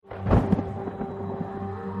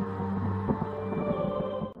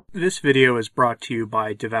This video is brought to you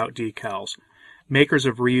by Devout Decals, makers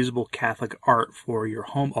of reusable Catholic art for your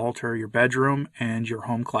home altar, your bedroom, and your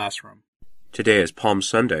home classroom. Today is Palm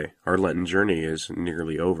Sunday. Our Lenten journey is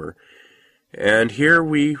nearly over. And here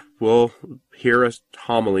we will hear a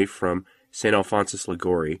homily from St. Alphonsus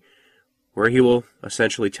Liguori, where he will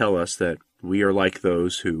essentially tell us that we are like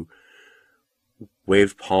those who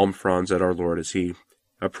waved palm fronds at our Lord as he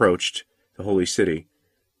approached the Holy City,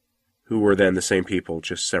 who were then the same people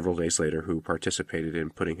just several days later who participated in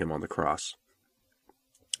putting him on the cross.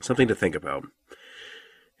 Something to think about.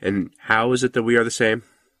 And how is it that we are the same?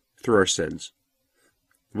 Through our sins.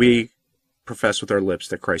 We profess with our lips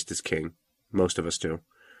that Christ is King. Most of us do.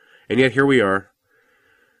 And yet here we are,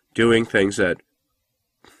 doing things that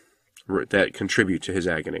contribute to his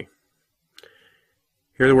agony.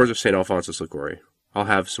 Here are the words of St. Alphonsus Liguori. I'll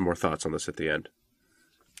have some more thoughts on this at the end.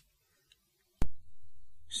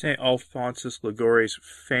 St. Alphonsus Liguori's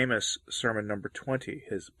famous sermon number 20,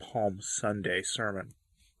 his Palm Sunday sermon,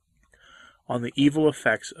 on the evil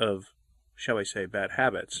effects of, shall I say, bad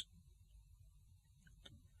habits.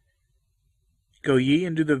 Go ye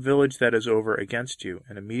into the village that is over against you,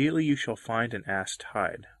 and immediately you shall find an ass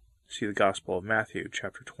tied. See the Gospel of Matthew,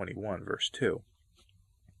 chapter 21, verse 2.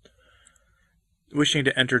 Wishing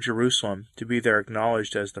to enter Jerusalem, to be there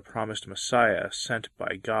acknowledged as the promised Messiah sent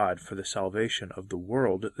by God for the salvation of the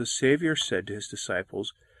world, the Savior said to his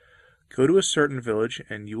disciples, Go to a certain village,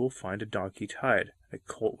 and you will find a donkey tied, a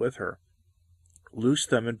colt with her. Loose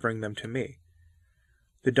them and bring them to me.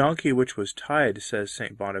 The donkey which was tied, says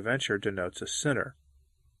St. Bonaventure, denotes a sinner.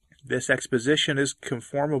 This exposition is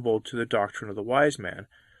conformable to the doctrine of the wise man,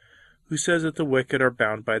 who says that the wicked are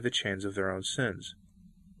bound by the chains of their own sins.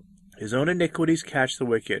 His own iniquities catch the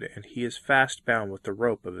wicked, and he is fast bound with the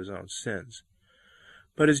rope of his own sins.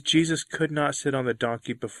 But as Jesus could not sit on the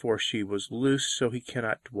donkey before she was loosed, so he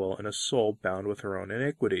cannot dwell in a soul bound with her own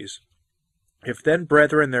iniquities. If then,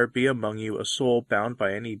 brethren, there be among you a soul bound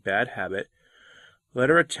by any bad habit, let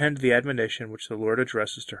her attend to the admonition which the Lord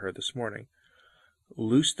addresses to her this morning.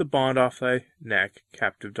 Loose the bond off thy neck,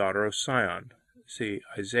 captive daughter of Sion. See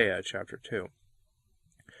Isaiah chapter 2.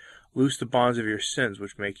 Loose the bonds of your sins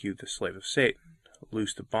which make you the slave of Satan.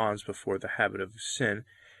 Loose the bonds before the habit of sin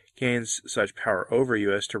gains such power over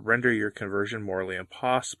you as to render your conversion morally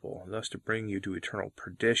impossible, and thus to bring you to eternal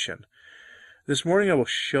perdition. This morning I will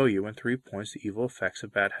show you in 3 points the evil effects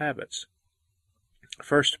of bad habits.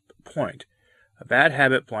 First point, a bad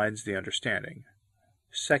habit blinds the understanding.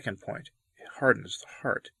 Second point, it hardens the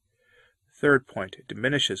heart. Third point, it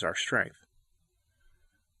diminishes our strength.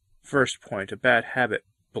 First point, a bad habit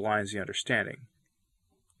blinds the understanding.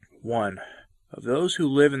 1. Of those who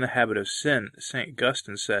live in the habit of sin, St.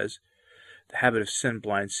 Augustine says, the habit of sin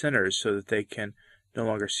blinds sinners so that they can no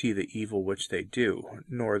longer see the evil which they do,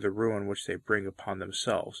 nor the ruin which they bring upon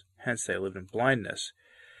themselves. Hence they live in blindness,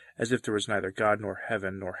 as if there was neither God nor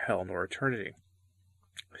heaven, nor hell, nor eternity.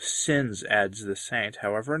 Sins, adds the saint,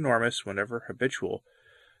 however enormous, whenever habitual,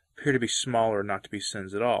 appear to be small or not to be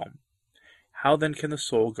sins at all. How then can the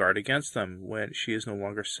soul guard against them, when she is no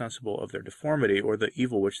longer sensible of their deformity, or the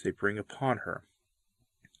evil which they bring upon her?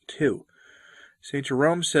 2. St.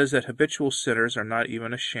 Jerome says that habitual sinners are not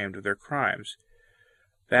even ashamed of their crimes.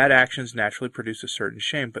 Bad actions naturally produce a certain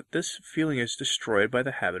shame, but this feeling is destroyed by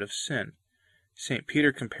the habit of sin. St.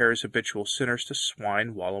 Peter compares habitual sinners to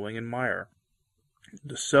swine wallowing in mire.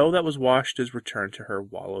 The sow that was washed is returned to her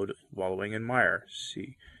wallowing in mire.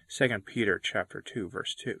 See 2 Peter chapter 2,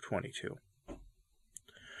 verse 22.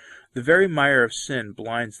 The very mire of sin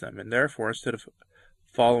blinds them, and therefore, instead of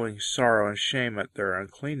following sorrow and shame at their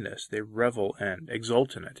uncleanness, they revel and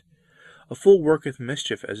exult in it. A fool worketh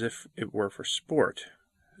mischief as if it were for sport.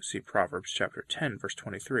 See Proverbs chapter 10, verse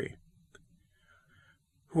 23.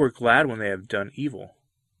 Who are glad when they have done evil.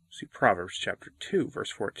 See Proverbs chapter 2,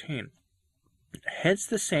 verse 14. Hence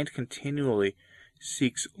the saint continually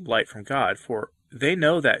seeks light from God, for they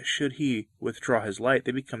know that should he withdraw his light,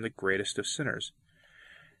 they become the greatest of sinners.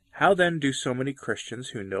 How then do so many Christians,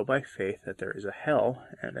 who know by faith that there is a hell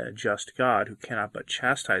and a just God who cannot but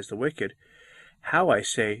chastise the wicked, how, I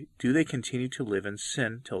say, do they continue to live in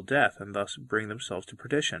sin till death, and thus bring themselves to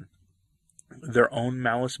perdition? Their own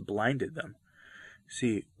malice blinded them.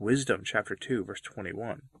 See Wisdom chapter 2, verse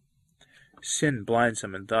 21. Sin blinds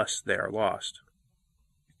them, and thus they are lost.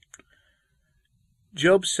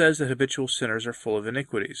 Job says that habitual sinners are full of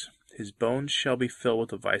iniquities. His bones shall be filled with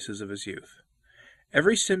the vices of his youth.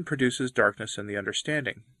 Every sin produces darkness in the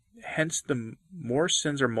understanding. Hence, the more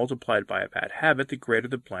sins are multiplied by a bad habit, the greater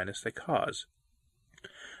the blindness they cause.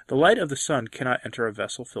 The light of the sun cannot enter a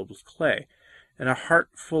vessel filled with clay, and a heart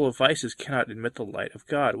full of vices cannot admit the light of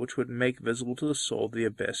God, which would make visible to the soul the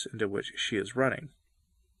abyss into which she is running.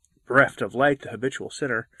 Bereft of light, the habitual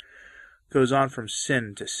sinner goes on from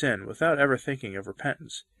sin to sin without ever thinking of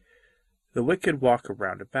repentance. The wicked walk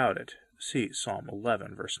around about it. See Psalm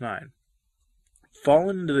 11, verse 9.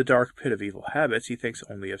 Fallen into the dark pit of evil habits, he thinks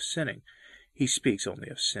only of sinning. He speaks only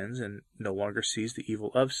of sins, and no longer sees the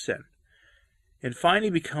evil of sin. In fine, he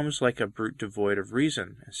becomes like a brute devoid of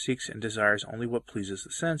reason, and seeks and desires only what pleases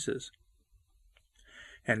the senses.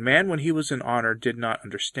 And man, when he was in honor, did not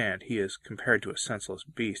understand. He is compared to a senseless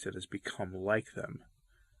beast, and has become like them.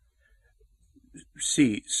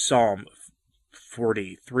 See Psalm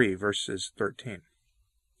 43, verses 13.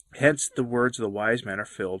 Hence the words of the wise man are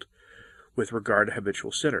filled with regard to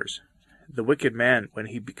habitual sinners. The wicked man, when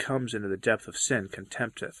he becomes into the depth of sin,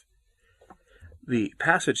 contempteth. The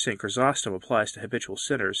passage St. Chrysostom applies to habitual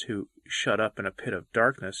sinners who, shut up in a pit of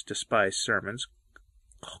darkness, despise sermons,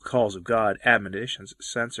 calls of God, admonitions,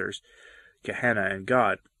 censors, Gehenna, and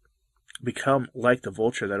God, become like the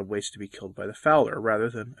vulture that awaits to be killed by the fowler, rather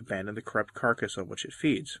than abandon the corrupt carcass on which it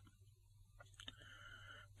feeds.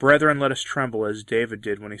 Brethren, let us tremble as David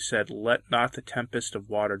did when he said, Let not the tempest of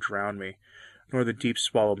water drown me, nor the deep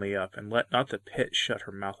swallow me up, and let not the pit shut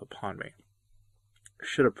her mouth upon me.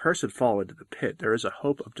 Should a person fall into the pit, there is a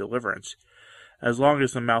hope of deliverance, as long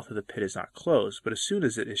as the mouth of the pit is not closed, but as soon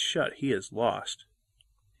as it is shut, he is lost.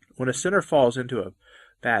 When a sinner falls into a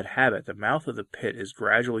bad habit, the mouth of the pit is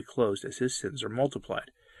gradually closed as his sins are multiplied.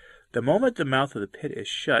 The moment the mouth of the pit is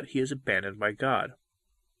shut, he is abandoned by God.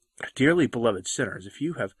 Dearly beloved sinners, if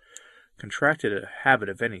you have contracted a habit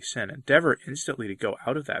of any sin, endeavor instantly to go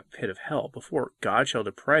out of that pit of hell, before God shall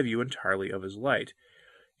deprive you entirely of his light,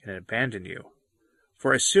 and abandon you.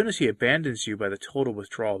 For as soon as he abandons you by the total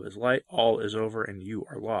withdrawal of his light, all is over and you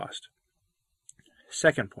are lost.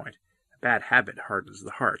 Second point, a bad habit hardens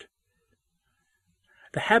the heart.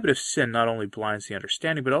 The habit of sin not only blinds the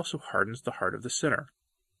understanding, but also hardens the heart of the sinner.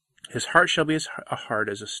 His heart shall be as hard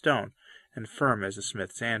as a stone, and firm as a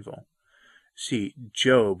smith's anvil. See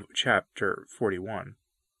Job chapter 41.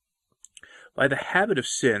 By the habit of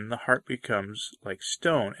sin, the heart becomes like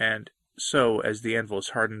stone, and so as the anvil is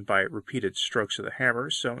hardened by repeated strokes of the hammer,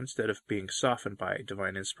 so instead of being softened by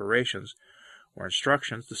divine inspirations or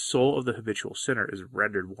instructions, the soul of the habitual sinner is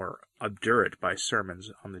rendered more obdurate by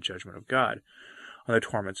sermons on the judgment of God, on the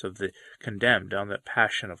torments of the condemned, on the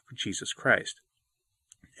passion of Jesus Christ.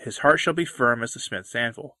 His heart shall be firm as the smith's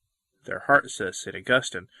anvil. Their heart, says St.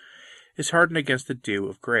 Augustine, is hardened against the dew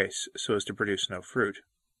of grace, so as to produce no fruit.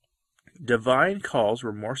 Divine calls,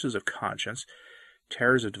 remorses of conscience,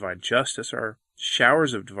 terrors of divine justice are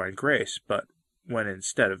showers of divine grace, but when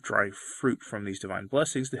instead of drawing fruit from these divine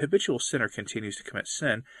blessings, the habitual sinner continues to commit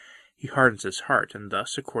sin, he hardens his heart, and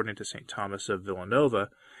thus, according to St. Thomas of Villanova,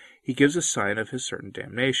 he gives a sign of his certain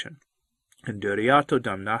damnation. Induriato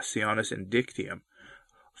damnationis indictium.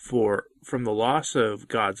 For from the loss of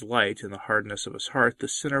God's light and the hardness of his heart, the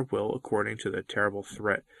sinner will, according to the terrible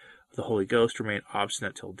threat of the Holy Ghost, remain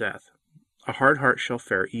obstinate till death. A hard heart shall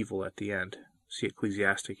fare evil at the end. See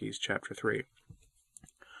Ecclesiastes chapter 3.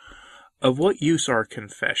 Of what use are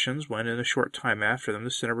confessions when in a short time after them the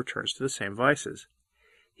sinner returns to the same vices?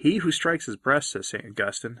 He who strikes his breast, says St.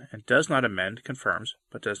 Augustine, and does not amend, confirms,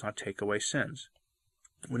 but does not take away sins.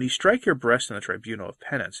 When you strike your breast in the tribunal of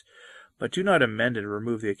penance, but do not amend and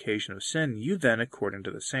remove the occasion of sin, you then, according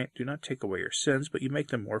to the saint, do not take away your sins, but you make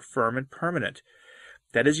them more firm and permanent.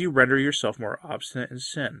 That is, you render yourself more obstinate in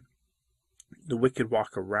sin. The wicked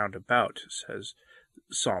walk around about, says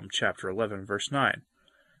Psalm chapter 11, verse 9.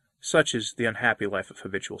 Such is the unhappy life of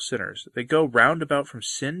habitual sinners. They go round about from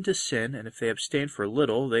sin to sin, and if they abstain for a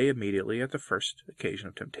little, they immediately, at the first occasion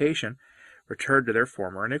of temptation, return to their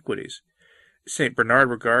former iniquities. St. Bernard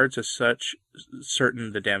regards as such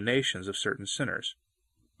certain the damnations of certain sinners.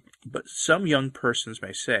 But some young persons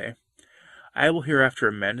may say, I will hereafter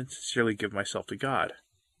amend and sincerely give myself to God.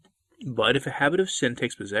 But if a habit of sin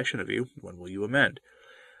takes possession of you, when will you amend?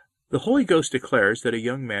 The Holy Ghost declares that a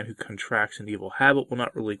young man who contracts an evil habit will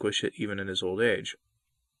not relinquish it even in his old age.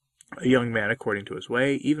 A young man according to his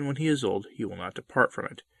way, even when he is old, he will not depart from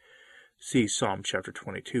it. See Psalm chapter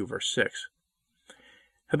 22, verse 6.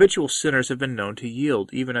 Habitual sinners have been known to yield,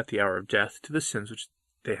 even at the hour of death, to the sins which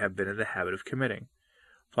they have been in the habit of committing.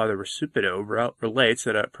 Father Resupido relates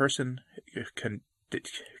that a person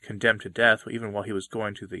condemned to death, even while he was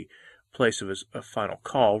going to the place of his final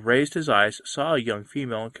call, raised his eyes, saw a young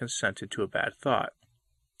female, and consented to a bad thought.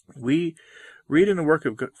 We read in the work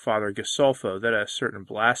of Father Gisolfo that a certain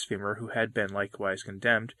blasphemer, who had been likewise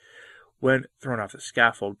condemned, when thrown off the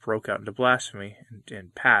scaffold, broke out into blasphemy,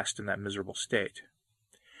 and passed in that miserable state.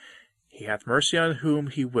 He hath mercy on whom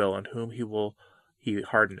he will, and whom he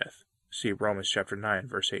hardeneth. See Romans chapter 9,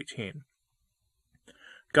 verse 18.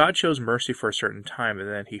 God shows mercy for a certain time, and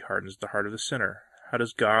then he hardens the heart of the sinner. How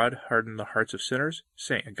does God harden the hearts of sinners?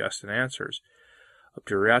 St. Augustine answers,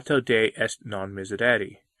 Obdurato Dei est non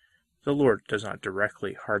miserere. The Lord does not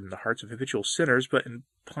directly harden the hearts of habitual sinners, but in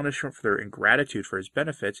punishment for their ingratitude for his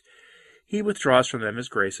benefits, he withdraws from them his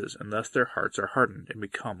graces, and thus their hearts are hardened and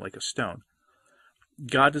become like a stone.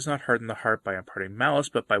 God does not harden the heart by imparting malice,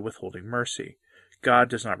 but by withholding mercy. God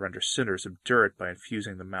does not render sinners obdurate by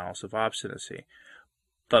infusing the malice of obstinacy,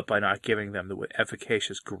 but by not giving them the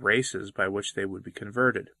efficacious graces by which they would be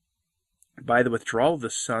converted. By the withdrawal of the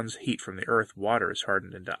sun's heat from the earth, water is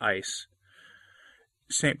hardened into ice.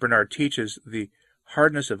 St. Bernard teaches the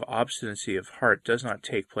hardness of obstinacy of heart does not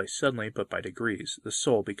take place suddenly, but by degrees. The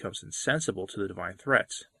soul becomes insensible to the divine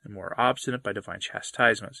threats, and more obstinate by divine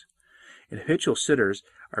chastisements. In habitual sinners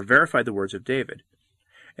are verified the words of David,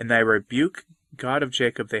 In thy rebuke, God of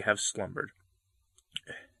Jacob, they have slumbered.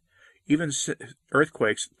 Even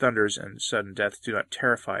earthquakes, thunders, and sudden death do not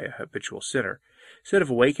terrify a habitual sinner. Instead of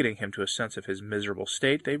awakening him to a sense of his miserable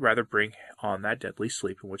state, they rather bring on that deadly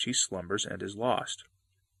sleep in which he slumbers and is lost.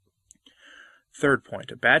 Third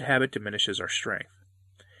point, a bad habit diminishes our strength.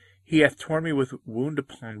 He hath torn me with wound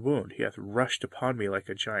upon wound. He hath rushed upon me like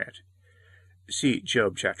a giant. See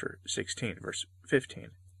Job chapter 16, verse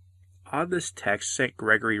 15. On this text, St.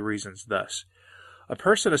 Gregory reasons thus. A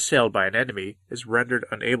person assailed by an enemy is rendered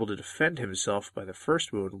unable to defend himself by the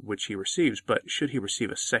first wound which he receives, but should he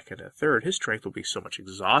receive a second and a third, his strength will be so much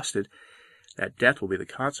exhausted that death will be the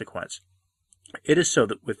consequence. It is so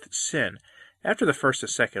that with sin, after the first and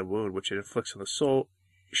second wound which it inflicts on the soul,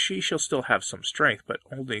 she shall still have some strength, but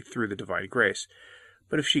only through the divine grace.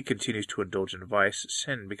 But if she continues to indulge in vice,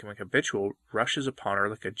 sin, becoming habitual, rushes upon her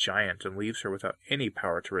like a giant and leaves her without any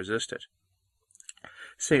power to resist it.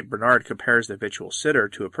 St. Bernard compares the habitual sinner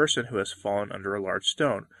to a person who has fallen under a large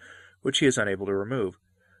stone, which he is unable to remove.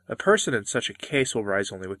 A person in such a case will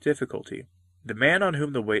rise only with difficulty. The man on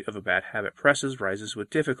whom the weight of a bad habit presses rises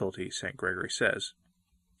with difficulty, St. Gregory says.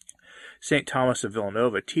 St. Thomas of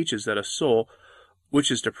Villanova teaches that a soul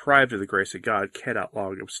which is deprived of the grace of God cannot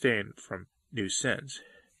long abstain from new sins.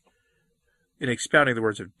 In expounding the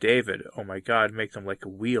words of David, O my God, make them like a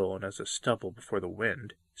wheel and as a stubble before the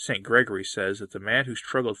wind, St. Gregory says that the man who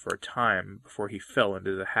struggled for a time before he fell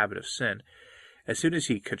into the habit of sin, as soon as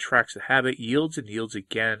he contracts the habit, yields and yields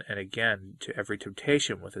again and again to every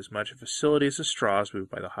temptation with as much facility as a straw is moved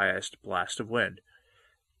by the highest blast of wind.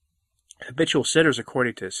 Habitual sinners,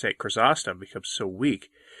 according to St. Chrysostom, become so weak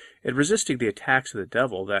in resisting the attacks of the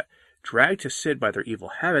devil that, dragged to sin by their evil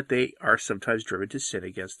habit, they are sometimes driven to sin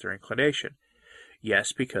against their inclination.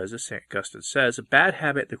 Yes, because, as St. Augustine says, a bad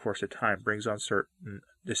habit in the course of time brings on certain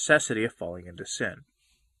necessity of falling into sin.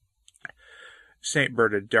 St.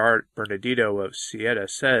 Bernardino of Siena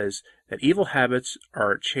says that evil habits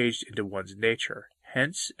are changed into one's nature.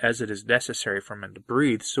 Hence, as it is necessary for men to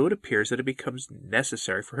breathe, so it appears that it becomes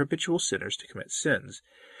necessary for habitual sinners to commit sins.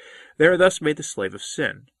 They are thus made the slave of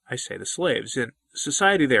sin. I say the slaves. In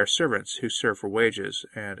society they are servants who serve for wages,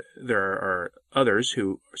 and there are others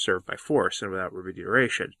who serve by force and without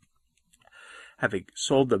remuneration. Having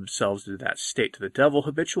sold themselves into that state to the devil,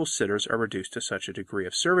 habitual sinners are reduced to such a degree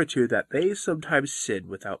of servitude that they sometimes sin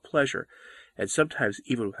without pleasure, and sometimes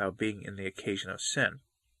even without being in the occasion of sin.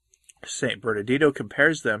 St. Bernardino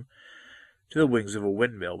compares them to the wings of a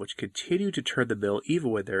windmill, which continue to turn the mill even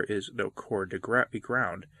when there is no cord to be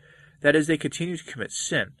ground. That is, they continue to commit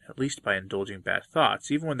sin, at least by indulging bad thoughts,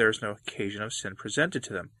 even when there is no occasion of sin presented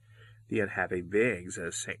to them. The unhappy beings,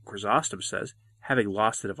 as St. Chrysostom says, having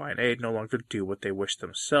lost the divine aid, no longer do what they wish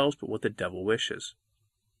themselves, but what the devil wishes.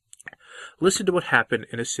 Listen to what happened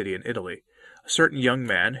in a city in Italy. A certain young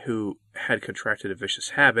man who had contracted a vicious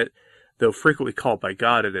habit, though frequently called by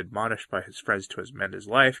God and admonished by his friends to amend his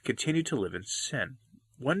life, continued to live in sin.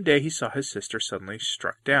 One day he saw his sister suddenly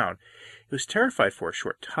struck down. He was terrified for a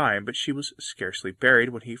short time, but she was scarcely buried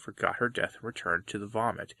when he forgot her death and returned to the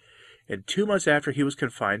vomit. And 2 months after he was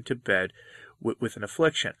confined to bed with an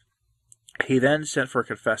affliction. He then sent for a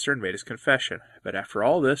confessor and made his confession. But after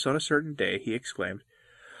all this, on a certain day, he exclaimed,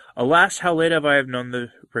 Alas, how late have I known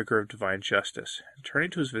the rigor of divine justice. And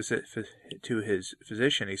turning to his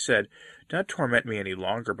physician, he said, Do not torment me any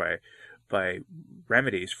longer by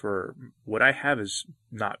remedies, for what I have is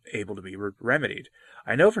not able to be remedied.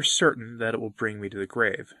 I know for certain that it will bring me to the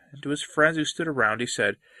grave. And to his friends who stood around, he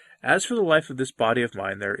said, As for the life of this body of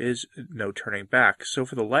mine, there is no turning back, so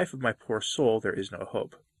for the life of my poor soul there is no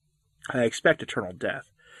hope. I expect eternal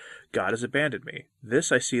death. God has abandoned me.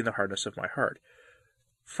 This I see in the hardness of my heart.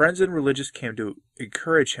 Friends and religious came to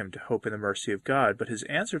encourage him to hope in the mercy of God, but his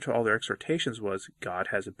answer to all their exhortations was, God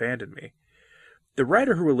has abandoned me. The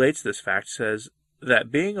writer who relates this fact says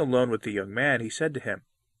that being alone with the young man, he said to him,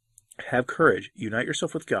 Have courage, unite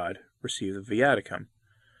yourself with God, receive the viaticum.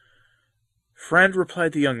 Friend,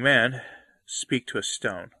 replied the young man, speak to a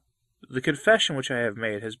stone. The confession which I have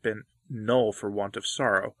made has been null for want of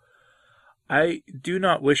sorrow. I do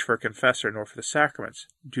not wish for a confessor, nor for the sacraments.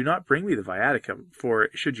 Do not bring me the viaticum, for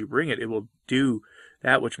should you bring it, it will do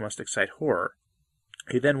that which must excite horror.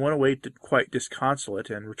 He then went away quite disconsolate,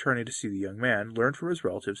 and returning to see the young man, learned from his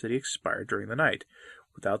relatives that he expired during the night,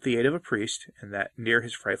 without the aid of a priest, and that near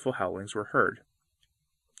his frightful howlings were heard.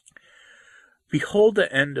 Behold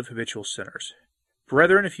the end of habitual sinners.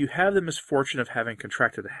 Brethren, if you have the misfortune of having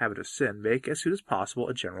contracted the habit of sin, make as soon as possible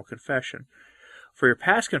a general confession. For your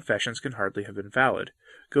past confessions can hardly have been valid.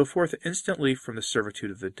 Go forth instantly from the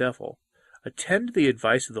servitude of the devil. Attend to the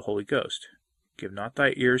advice of the Holy Ghost. Give not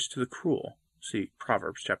thy ears to the cruel. See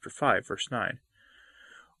Proverbs chapter 5, verse 9.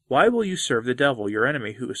 Why will you serve the devil, your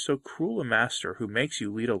enemy, who is so cruel a master, who makes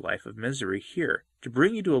you lead a life of misery here, to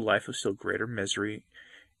bring you to a life of still greater misery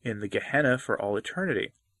in the Gehenna for all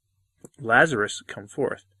eternity? Lazarus, come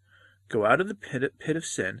forth. Go out of the pit of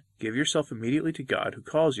sin, give yourself immediately to God, who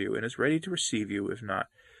calls you, and is ready to receive you,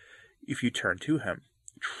 if you turn to him.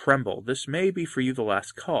 Tremble, this may be for you the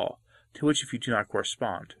last call, to which if you do not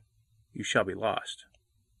correspond, you shall be lost.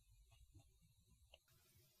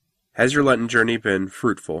 Has your Lenten journey been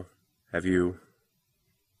fruitful? Have you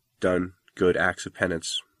done good acts of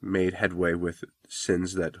penance, made headway with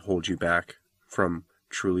sins that hold you back from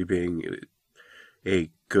truly being a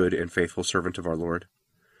good and faithful servant of our Lord?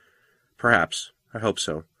 Perhaps. I hope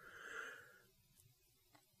so.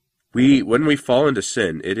 When we fall into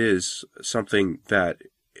sin, it is something that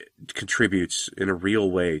contributes in a real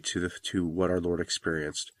way to what our Lord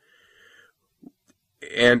experienced.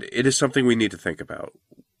 And it is something we need to think about.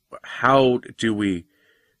 How do we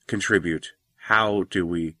contribute? How do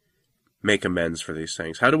we make amends for these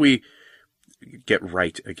things? How do we get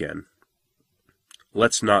right again?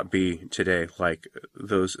 Let's not be today like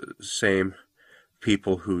those same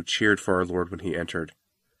people who cheered for our Lord when he entered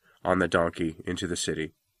on the donkey into the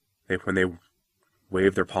city, when they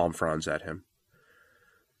waved their palm fronds at him.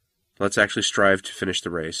 Let's actually strive to finish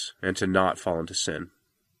the race and to not fall into sin.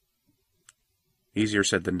 Easier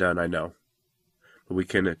said than done, I know. But we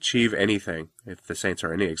can achieve anything, if the saints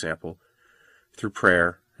are any example, through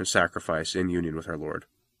prayer and sacrifice in union with our Lord.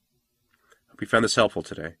 Hope you found this helpful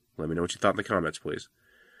today. Let me know what you thought in the comments, please.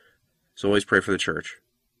 As always, pray for the Church.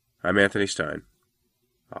 I'm Anthony Stein.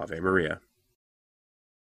 Ave Maria.